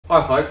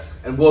Hi folks,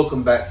 and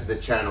welcome back to the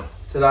channel.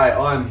 Today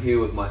I am here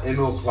with my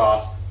ML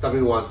Class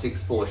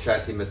W164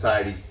 chassis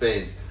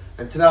Mercedes-Benz,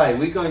 and today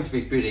we're going to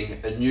be fitting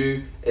a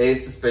new air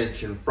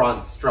suspension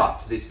front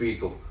strut to this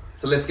vehicle.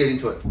 So let's get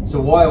into it.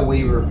 So why are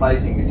we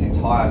replacing this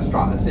entire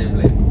strut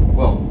assembly?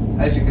 Well,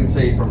 as you can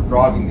see from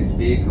driving this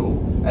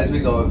vehicle, as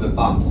we go over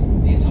bumps,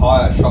 the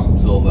entire shock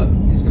absorber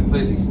is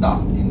completely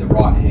stuffed in the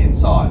right hand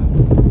side.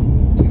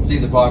 You can see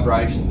the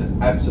vibration that's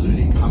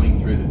absolutely coming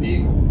through the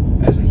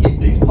vehicle as we hit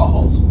these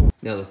potholes.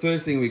 Now the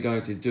first thing we're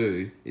going to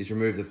do is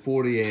remove the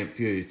 40 amp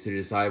fuse to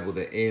disable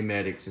the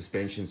Airmatic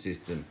suspension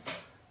system.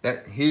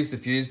 Here's the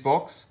fuse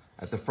box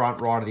at the front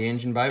right of the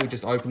engine bay. We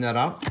just open that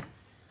up.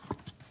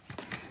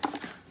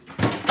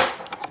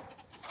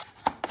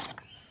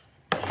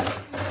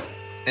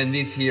 And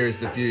this here is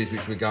the fuse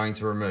which we're going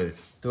to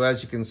remove. So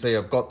as you can see,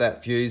 I've got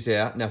that fuse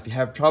out. Now if you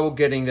have trouble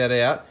getting that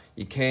out,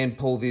 you can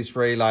pull this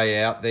relay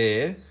out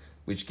there,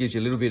 which gives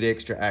you a little bit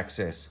extra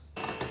access.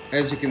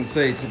 As you can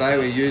see, today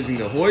we're using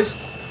the hoist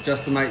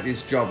just to make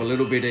this job a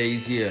little bit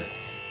easier.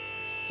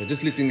 So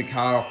just lifting the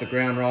car off the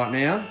ground right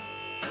now.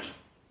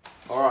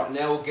 All right,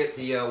 now we'll get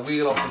the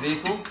wheel off the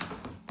vehicle.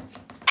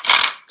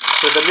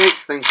 So the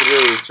next thing to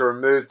do is to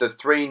remove the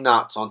 3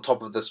 nuts on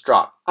top of the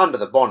strut under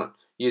the bonnet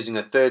using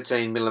a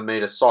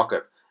 13mm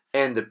socket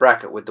and the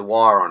bracket with the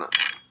wire on it.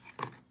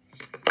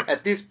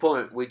 At this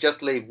point, we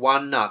just leave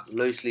 1 nut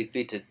loosely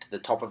fitted to the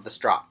top of the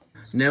strut.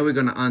 Now we're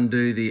going to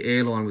undo the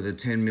airline with a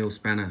 10mm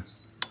spanner.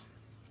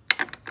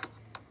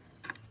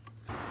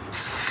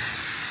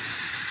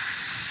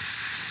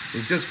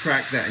 We've just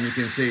cracked that and you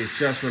can see it's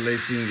just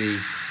releasing the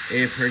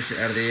air pressure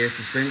out of the air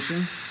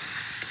suspension.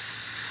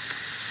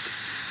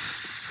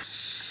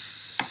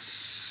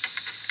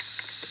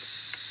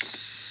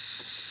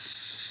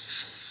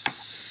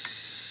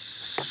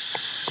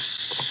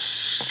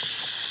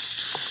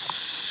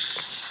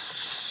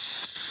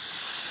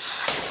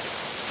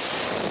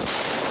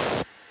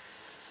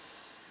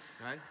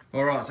 Okay.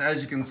 Alright, so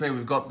as you can see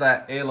we've got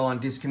that airline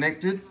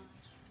disconnected.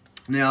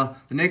 Now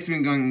the next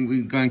thing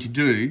we're going to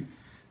do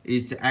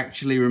is to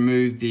actually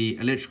remove the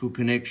electrical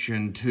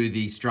connection to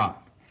the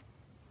strut.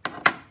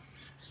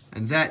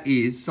 And that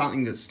is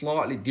something that's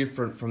slightly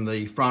different from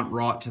the front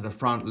right to the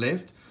front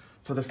left.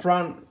 For the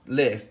front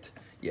left,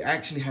 you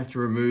actually have to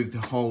remove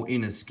the whole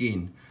inner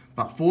skin.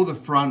 But for the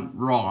front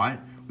right,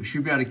 we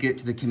should be able to get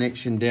to the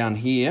connection down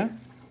here,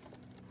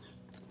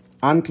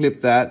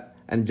 unclip that,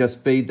 and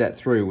just feed that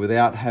through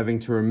without having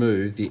to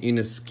remove the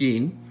inner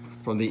skin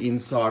from the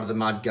inside of the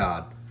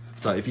mudguard.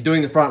 So if you're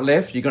doing the front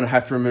left, you're going to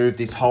have to remove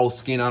this whole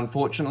skin,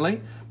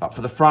 unfortunately. But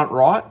for the front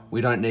right, we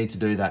don't need to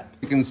do that.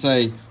 You can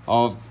see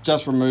I've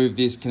just removed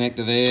this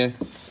connector there,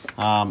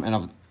 and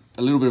I've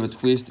a little bit of a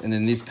twist, and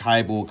then this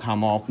cable will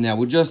come off. Now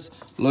we'll just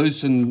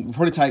loosen, we'll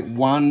probably take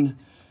 1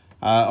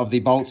 of the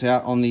bolts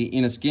out on the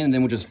inner skin, and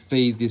then we'll just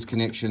feed this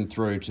connection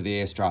through to the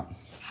air strut.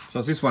 So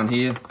it's this one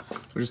here.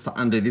 We'll just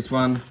undo this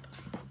one,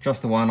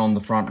 just the one on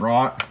the front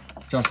right,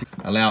 just to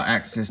allow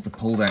access to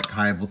pull that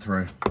cable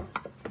through.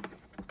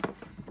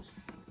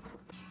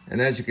 And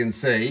as you can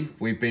see,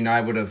 we've been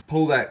able to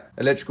pull that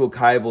electrical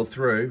cable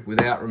through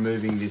without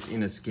removing this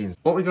inner skin.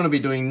 What we're going to be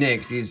doing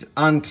next is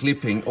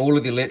unclipping all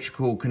of the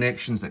electrical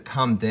connections that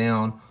come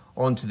down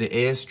onto the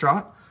air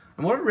strut.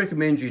 And what I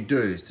recommend you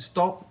do is to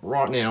stop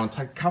right now and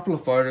take a couple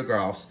of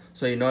photographs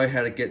so you know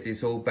how to get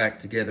this all back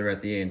together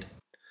at the end.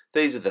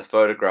 These are the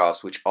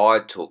photographs which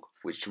I took,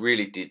 which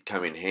really did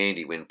come in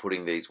handy when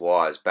putting these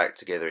wires back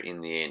together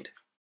in the end.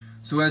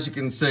 So as you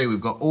can see, we've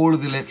got all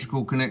of the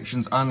electrical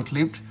connections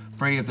unclipped,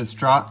 free of the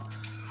strut.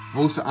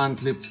 We've also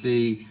unclipped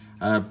the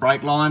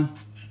brake line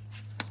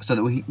so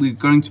that we're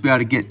going to be able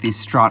to get this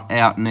strut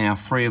out now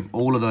free of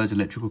all of those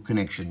electrical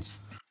connections.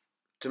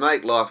 To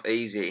make life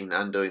easier in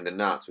undoing the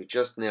nuts, we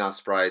just now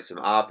sprayed some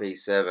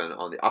RP7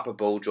 on the upper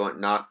ball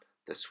joint nut,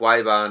 the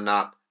sway bar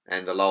nut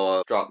and the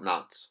lower strut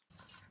nuts.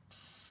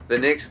 The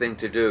next thing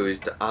to do is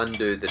to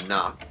undo the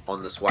nut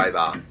on the sway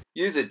bar.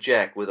 Use a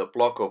jack with a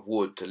block of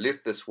wood to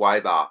lift the sway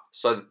bar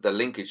so that the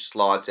linkage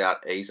slides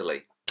out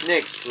easily.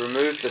 Next,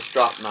 remove the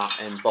strut nut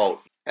and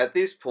bolt. At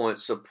this point,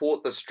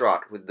 support the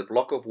strut with the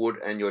block of wood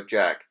and your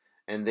jack,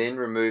 and then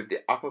remove the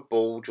upper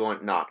ball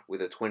joint nut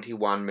with a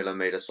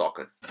 21mm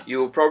socket. You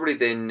will probably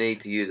then need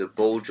to use a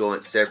ball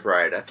joint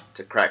separator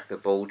to crack the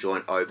ball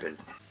joint open.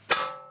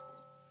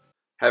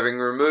 Having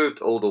removed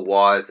all the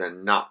wires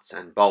and nuts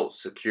and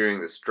bolts securing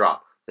the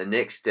strut, the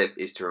next step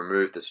is to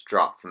remove the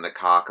strut from the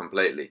car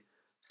completely.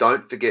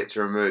 Don't forget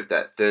to remove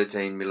that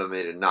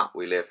 13mm nut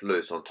we left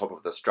loose on top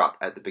of the strut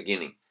at the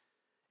beginning.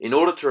 In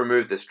order to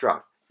remove the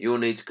strut, you will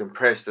need to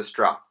compress the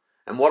strut,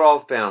 and what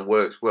I've found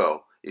works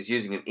well is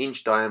using an 1"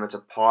 diameter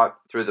pipe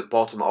through the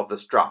bottom of the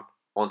strut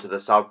onto the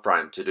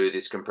subframe to do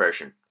this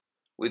compression.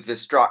 With the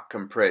strut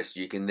compressed,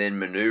 you can then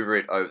maneuver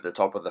it over the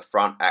top of the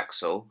front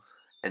axle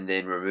and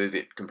then remove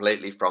it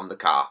completely from the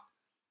car.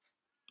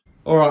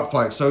 Alright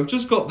folks, so we've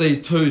just got these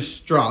 2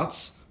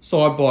 struts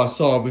side by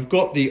side. We've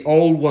got the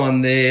old one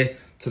there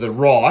to the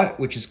right,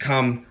 which has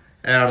come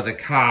out of the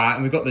car,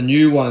 and we've got the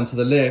new one to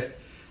the left.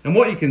 And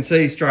what you can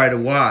see straight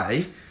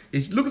away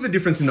is look at the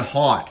difference in the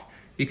height.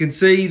 You can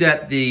see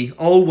that the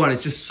old one is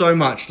just so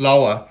much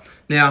lower.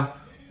 Now,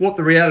 what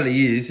the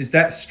reality is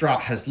that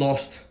strut has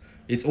lost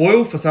its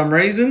oil for some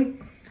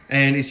reason,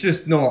 and it's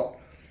just not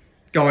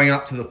going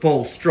up to the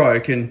full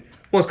stroke. And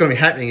what's going to be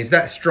happening is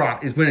that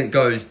strut is when it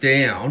goes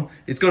down,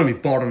 it's going to be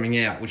bottoming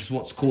out, which is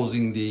what's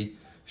causing the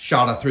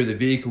shudder through the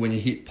vehicle when you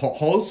hit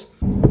potholes.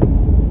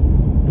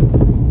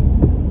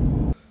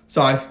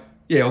 So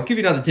yeah, I'll give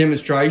you another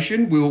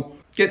demonstration. We'll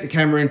get the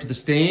camera into the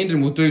stand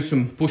and we'll do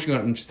some pushing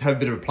on it and just have a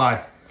bit of a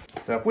play.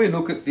 So if we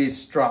look at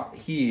this strut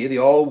here, the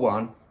old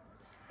one,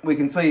 we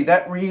can see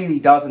that really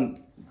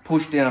doesn't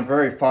push down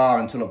very far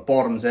until it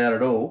bottoms out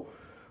at all.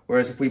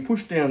 Whereas if we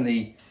push down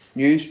the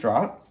new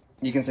strut,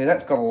 you can see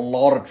that's got a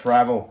lot of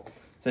travel.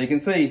 So you can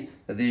see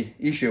that the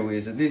issue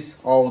is that this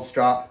old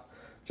strut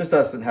just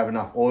doesn't have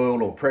enough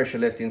oil or pressure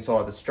left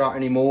inside the strut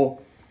anymore,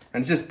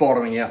 and it's just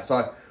bottoming out.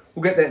 So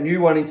we'll get that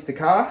new one into the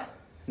car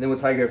and then we'll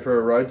take her for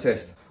a road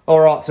test. All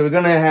right, so we're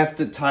gonna have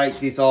to take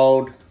this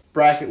old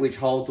bracket which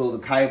holds all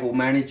the cable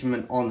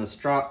management on the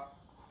strut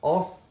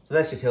off. So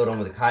that's just held on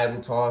with a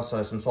cable tie,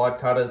 so some side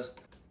cutters.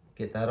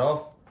 Get that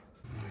off.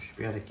 We should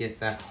be able to get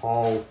that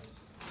whole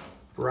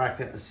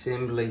bracket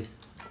assembly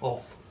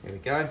off. There we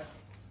go.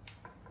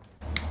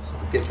 So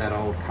we'll get that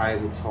old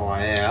cable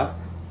tie out,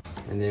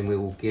 and then we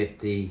will get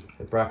the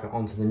bracket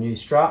onto the new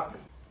strut.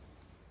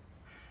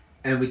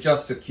 And we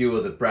just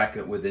secure the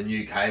bracket with the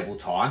new cable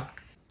tie.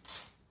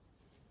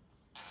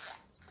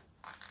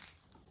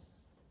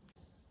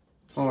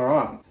 All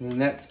right,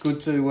 and that's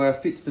good to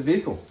fit to the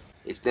vehicle.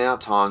 It's now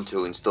time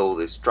to install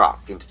this strut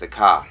into the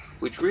car,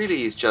 which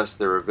really is just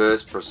the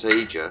reverse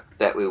procedure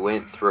that we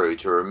went through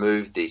to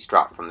remove the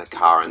strut from the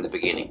car in the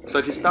beginning.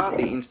 So to start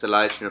the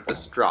installation of the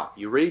strut,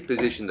 you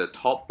reposition the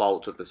top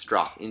bolts of the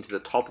strut into the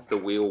top of the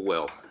wheel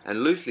well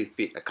and loosely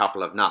fit a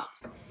couple of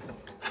nuts.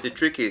 The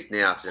trick is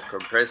now to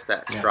compress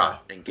that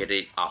strut and get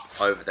it up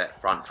over that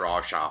front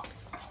drive shaft.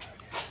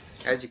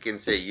 As you can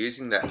see,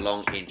 using that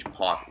long inch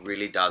pipe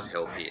really does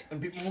help here. A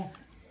bit more.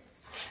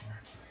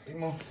 A bit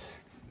more.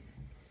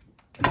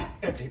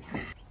 That's it.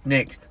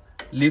 Next,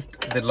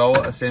 lift the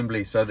lower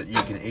assembly so that you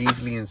can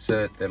easily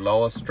insert the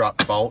lower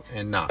strut bolt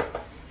and nut.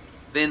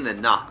 Then the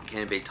nut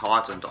can be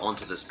tightened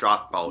onto the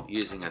strut bolt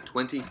using a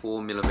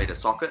 24mm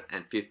socket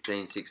and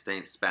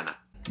 15/16 spanner.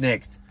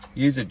 Next,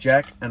 use a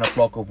jack and a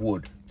block of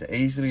wood to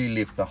easily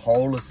lift the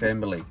whole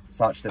assembly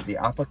such that the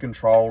upper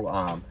control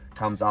arm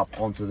comes up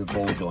onto the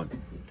ball joint.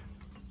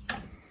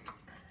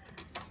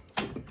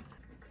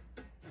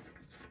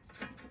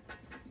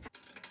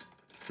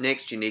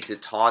 Next, you need to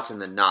tighten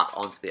the nut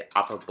onto the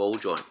upper ball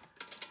joint.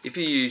 If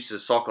you use a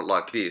socket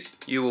like this,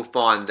 you will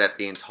find that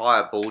the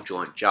entire ball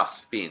joint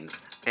just spins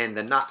and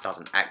the nut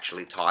doesn't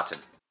actually tighten.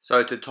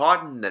 So to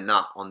tighten the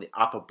nut on the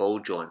upper ball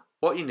joint,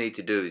 what you need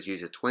to do is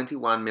use a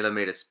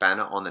 21mm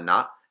spanner on the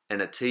nut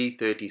and a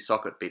T30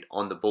 socket bit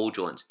on the ball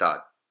joint stud.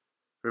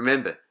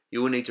 Remember,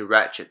 you will need to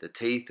ratchet the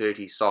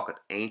T30 socket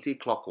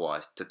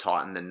anti-clockwise to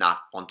tighten the nut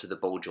onto the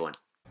ball joint.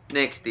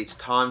 Next, it's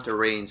time to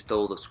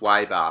reinstall the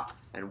sway bar,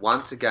 and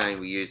once again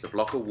we use the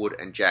block of wood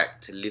and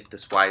jack to lift the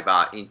sway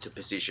bar into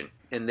position.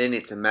 And then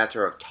it's a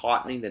matter of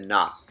tightening the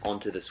nut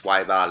onto the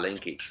sway bar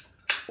linkage.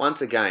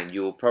 Once again,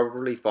 you will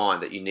probably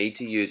find that you need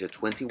to use a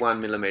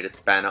 21mm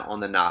spanner on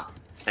the nut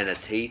and a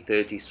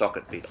T30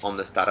 socket bit on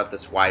the stud of the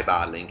sway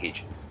bar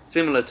linkage,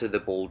 similar to the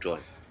ball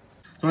joint.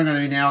 So what I'm going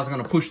to do now is I'm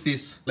going to push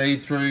this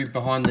lead through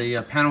behind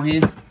the panel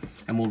here,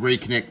 and we'll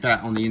reconnect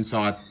that on the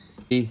inside.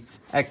 The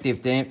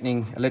active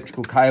dampening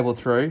electrical cable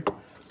through,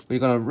 we're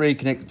going to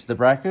reconnect it to the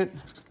bracket.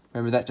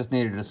 Remember, that just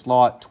needed a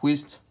slight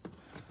twist,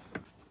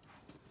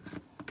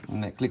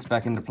 and that clicks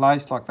back into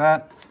place like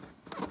that,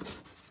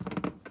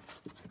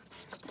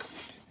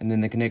 and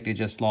then the connector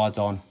just slides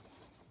on.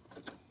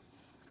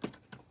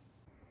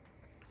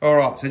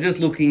 Alright, so just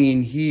looking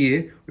in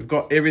here, we've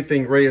got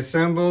everything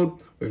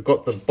reassembled. We've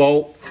got the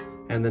bolt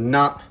and the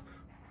nut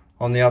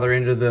on the other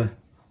end of the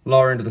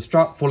lower end of the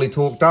strut fully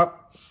torqued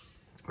up.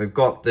 We've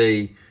got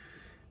the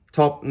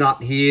top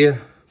nut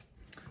here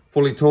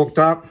fully torqued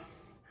up.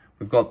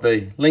 We've got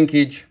the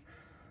linkage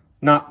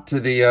nut to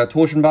the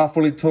torsion bar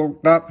fully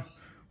torqued up.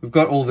 We've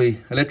got all the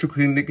electrical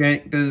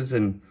connectors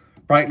and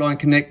brake line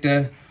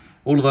connector.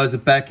 All of those are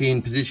back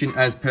in position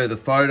as per the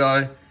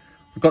photo.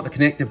 We've got the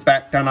connector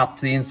back done up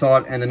to the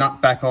inside and the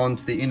nut back on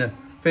to the inner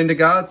fender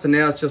guard. So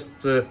now it's just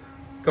to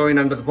go in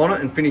under the bonnet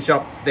and finish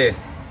up there.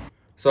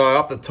 So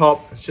up the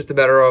top, it's just a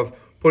matter of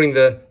putting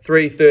the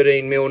 3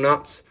 13mm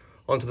nuts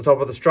onto the top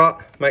of the strut.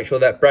 Make sure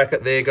that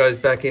bracket there goes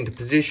back into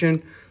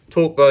position.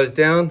 Torque those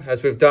down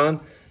as we've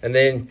done, and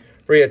then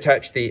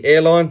reattach the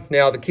airline.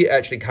 Now the kit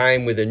actually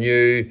came with a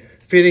new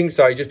fitting,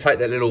 so you just take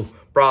that little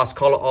brass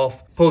collar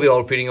off, pull the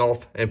old fitting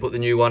off and put the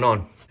new one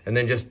on, and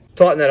then just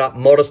tighten that up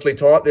modestly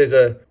tight. There's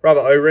a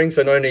rubber O-ring,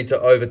 so no need to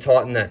over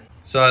tighten that.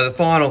 So the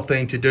final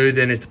thing to do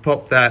then is to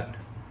pop that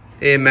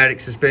Airmatic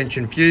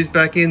suspension fuse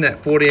back in,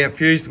 that 40 amp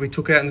fuse that we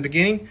took out in the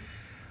beginning.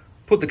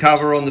 Put the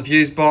cover on the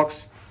fuse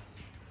box,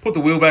 put the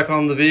wheel back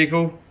on the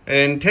vehicle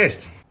and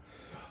test.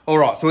 All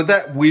right, so with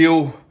that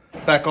wheel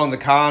back on the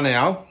car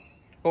now,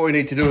 what we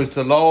need to do is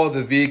to lower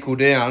the vehicle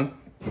down.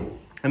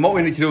 And what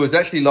we need to do is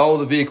actually lower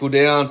the vehicle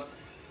down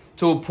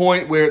to a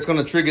point where it's going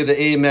to trigger the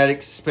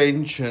Airmatic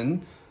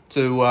suspension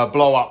to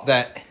blow up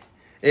that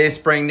air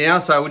spring now.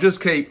 So we'll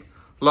just keep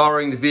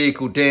lowering the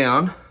vehicle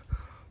down.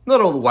 Not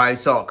all the way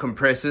so it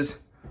compresses.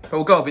 But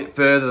we'll go a bit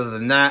further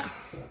than that.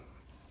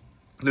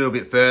 A little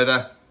bit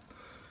further.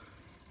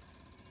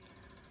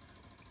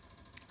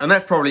 And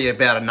that's probably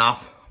about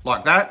enough,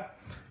 like that.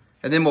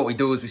 And then what we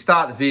do is we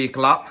start the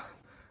vehicle up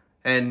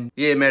and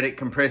the Airmatic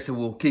compressor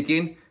will kick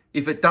in.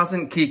 If it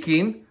doesn't kick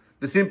in,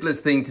 the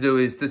simplest thing to do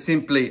is to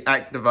simply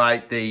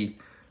activate the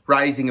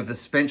raising of the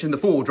suspension, the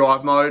 4-wheel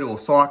drive mode, or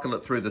cycle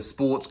it through the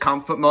sports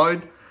comfort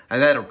mode,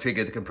 and that'll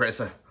trigger the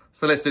compressor.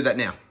 So let's do that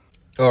now.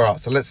 All right,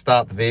 so let's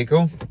start the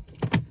vehicle.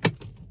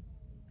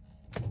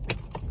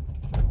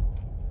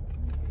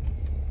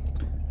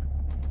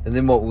 And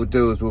then what we'll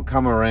do is we'll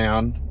come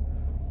around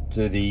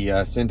to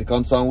the center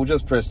console and we'll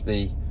just press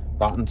the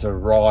button to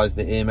rise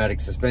the Airmatic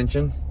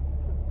suspension.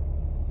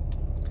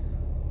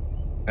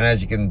 And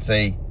as you can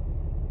see,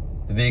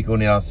 the vehicle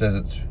now says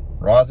it's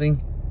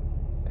rising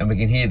and we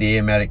can hear the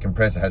Airmatic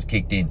compressor has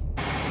kicked in.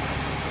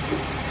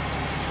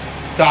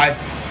 So,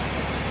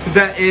 with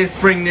that air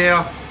spring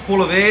now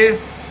full of air,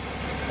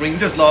 we can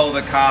just lower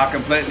the car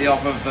completely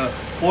off of the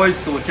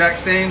hoist or jack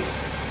stands,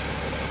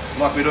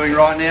 like we're doing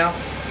right now,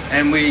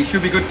 and we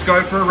should be good to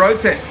go for a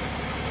road test.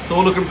 It's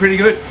all looking pretty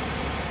good.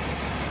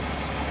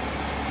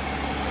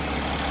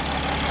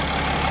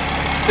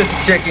 Just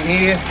to check in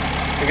here,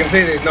 you can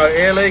see there's no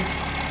air leaks.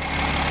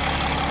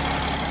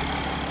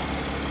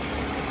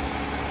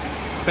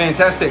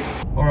 Fantastic.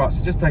 All right,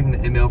 so just taking the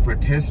ML for a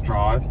test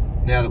drive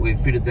now that we've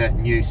fitted that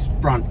new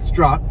front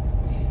strut,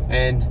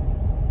 and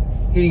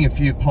hitting a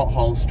few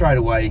potholes straight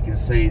away. You can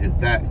see that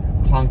that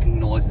clunking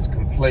noise is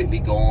completely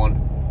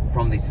gone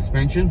from the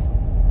suspension.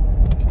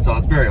 So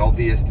it's very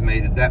obvious to me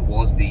that that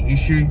was the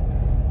issue,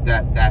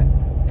 that that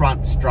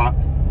front strut,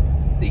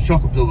 the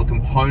shock absorber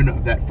component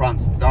of that front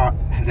strut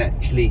had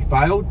actually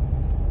failed.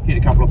 Hit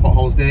a couple of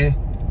potholes there.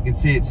 You can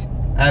see it's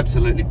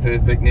absolutely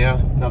perfect now.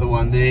 Another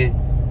one there.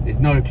 There's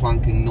no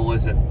clunking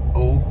noise at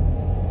all.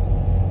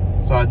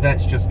 So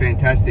that's just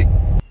fantastic.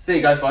 So there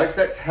you go, folks.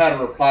 That's how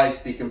to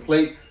replace the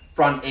complete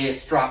front air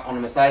strut on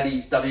a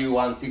Mercedes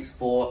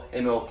W164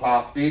 ML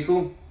class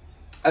vehicle.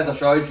 As I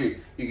showed you,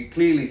 you could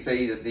clearly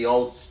see that the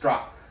old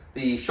strut,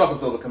 the shock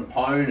absorber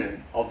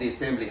component of the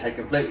assembly, had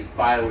completely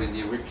failed in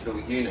the original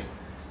unit.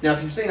 Now,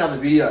 if you've seen other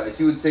videos,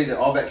 you would see that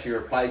I've actually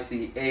replaced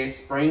the air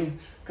spring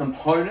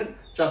component,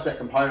 just that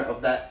component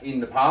of that,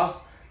 in the past.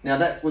 Now,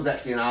 that was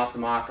actually an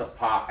aftermarket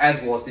part, as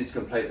was this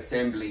complete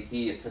assembly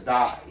here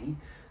today.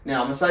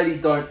 Now,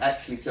 Mercedes don't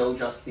actually sell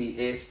just the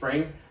air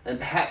spring, and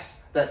perhaps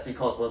that's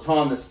because by the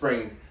time the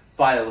spring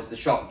fails, the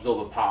shock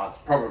absorber part's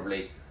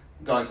probably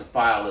going to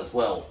fail as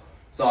well.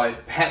 So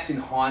perhaps in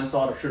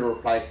hindsight, I should have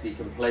replaced the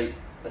complete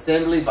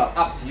assembly, but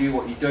up to you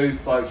what you do,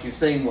 folks. You've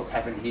seen what's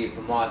happened here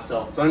for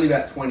myself. It's only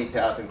about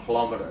 20,000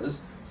 kilometers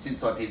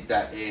since I did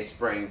that air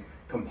spring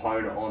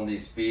component on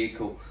this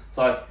vehicle.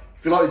 So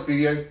if you like this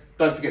video,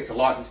 don't forget to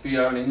like this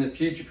video, and in the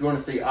future, if you want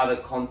to see other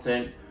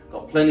content,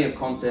 got plenty of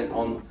content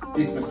on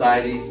this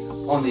Mercedes,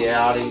 on the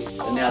Audi,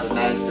 and now the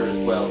Mazda as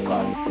well.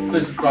 So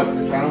please subscribe to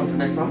the channel. Until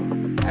next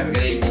time, have a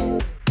good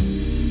evening.